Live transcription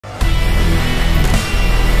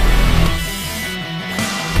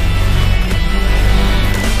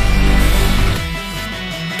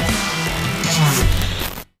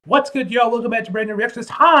What's good, y'all? Welcome back to brand new reaction. This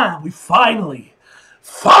time, we finally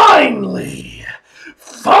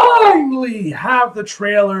have the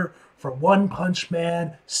trailer for One Punch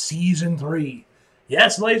Man Season 3.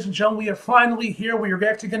 Yes, ladies and gentlemen, we are finally here. We are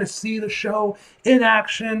actually going to see the show in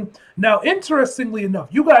action. Now, interestingly enough,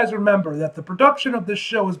 you guys remember that the production of this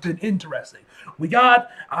show has been interesting. We got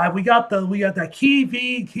that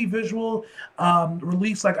key visual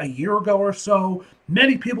released like a year ago or so.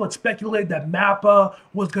 Many people had speculated that Mappa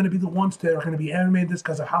was going to be the ones that are going to be animating this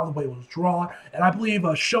because of how the way it was drawn. And I believe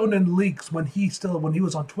Shonen Leaks, when he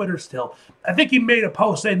was on Twitter still, I think he made a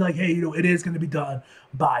post saying like, hey, it is going to be done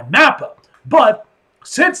by Mappa. But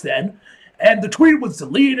since then, and the tweet was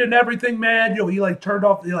deleted and everything, man. He turned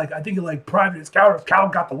off I think he private his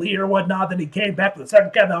account got deleted or whatnot. Then he came back with the second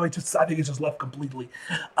account. Now I think it's just left completely.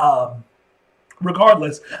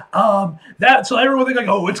 Regardless, so everyone think like,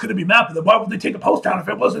 oh, it's gonna be Mappa. Then why would they take a post down if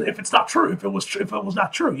it's not true? If it was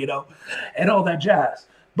not true, and all that jazz.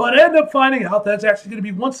 But I ended up finding out that it's actually going to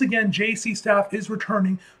be, once again, JC Staff is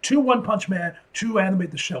returning to One Punch Man to animate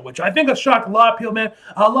the show, which I think has shocked a lot of people, man.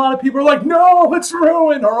 A lot of people are like, no, it's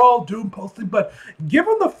ruined, are all doom posting. But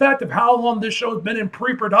given the fact of how long this show has been in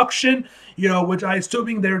pre-production, which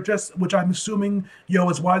I'm assuming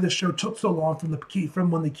is why this show took so long from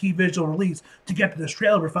when the key visual release to get to this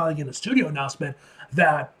trailer, we're finally getting a studio announcement.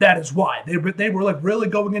 That is why they were like really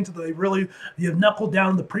going into knuckled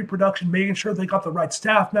down the pre-production, making sure they got the right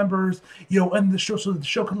staff members, and the show, so the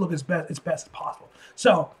show could look as best as possible.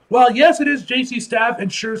 So, well, yes, it is JC Staff,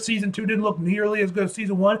 and sure, season 2 didn't look nearly as good as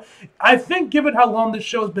season 1. I think, given how long this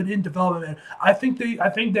show has been in development, I think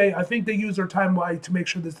they use their time wisely to make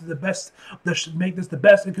sure this is the best. They should make this the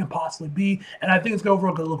best it can possibly be, and I think it's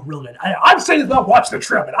overall going to look real good. I'm saying it's not watch the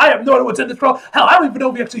trailer. I have no idea what's in this trailer. Hell, I don't even know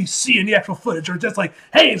if we actually see any actual footage, or just like,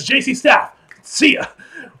 hey, it's JC Staff. See ya.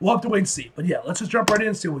 We'll have to wait and see. But yeah, let's just jump right in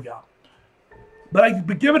and see what we got.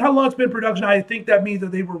 But given how long it's been in production, I think that means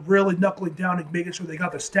that they were really knuckling down and making sure they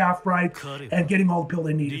got the staff right and getting all the people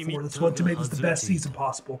they needed for this one to make this the best season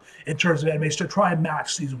possible in terms of animation, to try and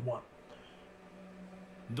match season 1.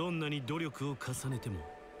 Actually,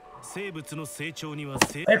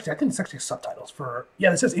 I think it's actually subtitles for...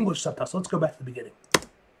 Yeah, this says English subtitles, so let's go back to the beginning.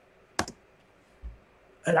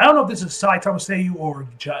 And I don't know if this is Saitama Seiyu or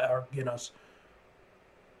Genos.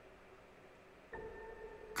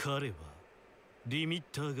 I think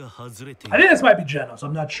this might be Genos.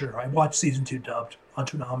 I'm not sure. I watched season 2 dubbed on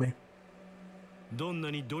Toonami.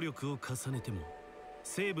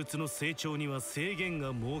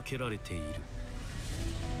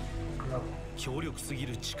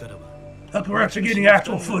 Okay, we're actually getting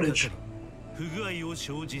actual footage. So we're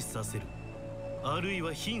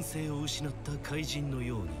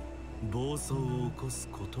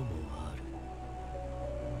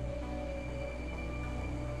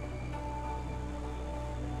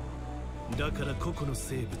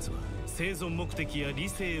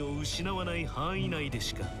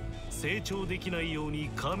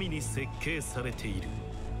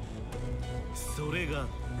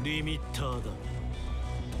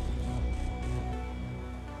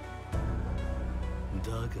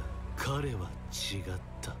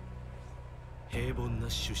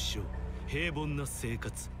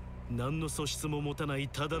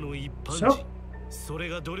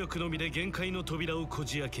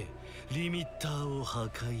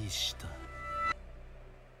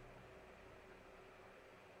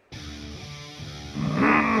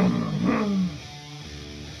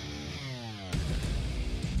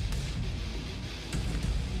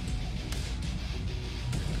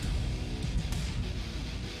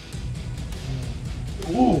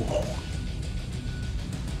Ooh.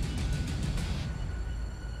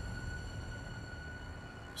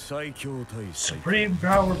 Supreme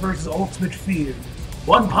Power vs. Ultimate Fear.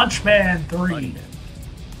 One Punch Man 3.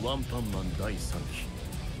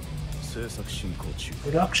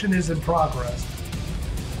 Production is in progress.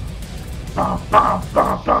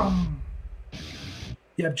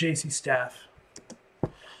 You have JC Staff.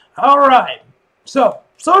 Alright. So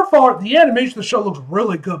far, the animation of the show looks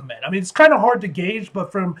really good, man. I mean, it's kind of hard to gauge,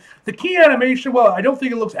 but from the key animation, well, I don't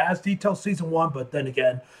think it looks as detailed as season 1, but then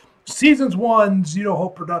again, season 1's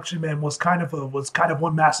Hope production, man, was kind of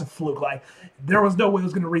one massive fluke. Like, there was no way it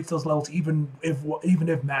was going to reach those levels, even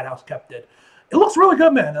if Madhouse kept it. It looks really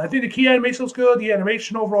good, man. I think the key animation looks good. The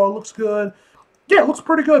animation overall looks good. Yeah, it looks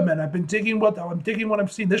pretty good, man. I'm digging what I'm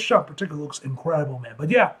seeing. This show in particular looks incredible, man.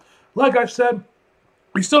 But yeah, like I said,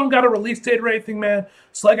 we still don't got a release date or anything, man.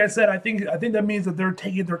 So like I said, I think that means that they're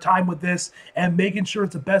taking their time with this and making sure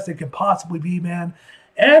it's the best it can possibly be, man.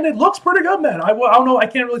 And it looks pretty good, man. I don't know. I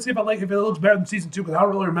can't really say if it looks better than season 2 because I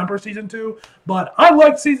don't really remember season 2. But I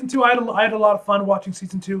liked season 2. I had a lot of fun watching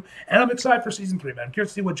season 2, and I'm excited for season 3, man. I'm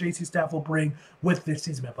curious to see what JC Staff will bring with this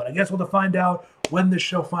season, man. But I guess we'll have to find out when this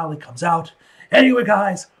show finally comes out. Anyway,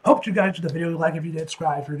 guys, hope you guys enjoyed the video. Like if you did,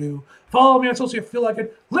 subscribe if you're new. Follow me on social if you feel like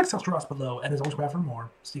it. Links across below. And as always, grab for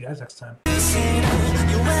more. See you guys next time.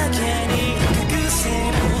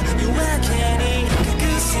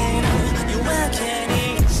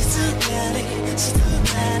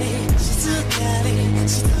静か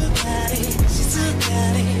に